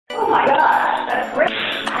Oh my gosh, that's great.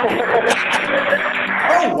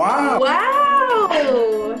 Oh, wow. Wow.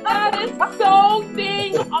 That is so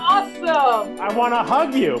dang awesome. I want to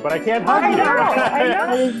hug you, but I can't hug you. I know.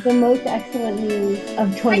 That is the most excellent news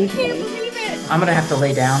of 2020. I can't believe it. I'm going to have to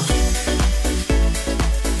lay down.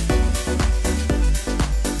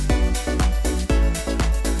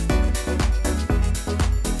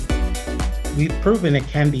 We've proven it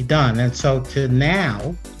can be done. And so to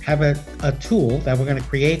now have a tool that we're going to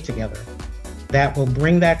create together that will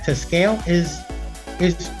bring that to scale is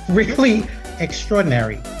really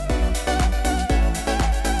extraordinary.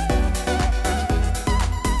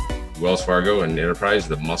 Wells Fargo and Enterprise,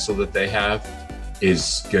 the muscle that they have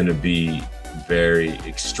is going to be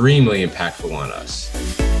extremely impactful on us.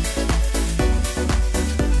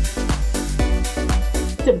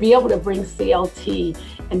 To be able to bring CLT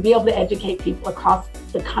and be able to educate people across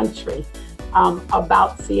the country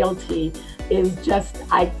about CLT is just,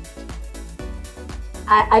 I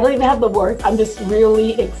don't even have the words. I'm just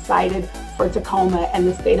really excited for Tacoma and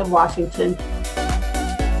the state of Washington.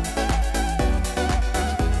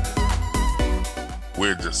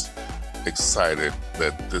 We're just excited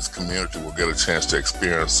that this community will get a chance to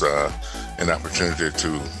experience an opportunity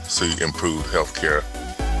to see improved healthcare.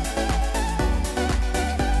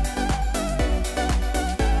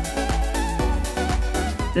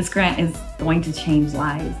 This grant is going to change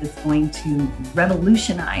lives. It's going to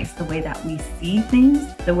revolutionize the way that we see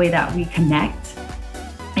things, the way that we connect,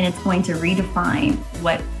 and it's going to redefine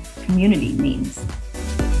what community means.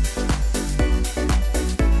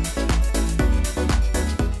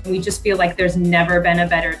 We just feel like there's never been a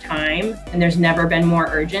better time and there's never been more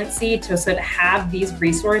urgency to sort of have these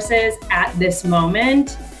resources at this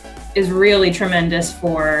moment is really tremendous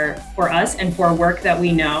for us and for work that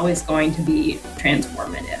we know is going to be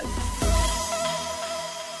transformative.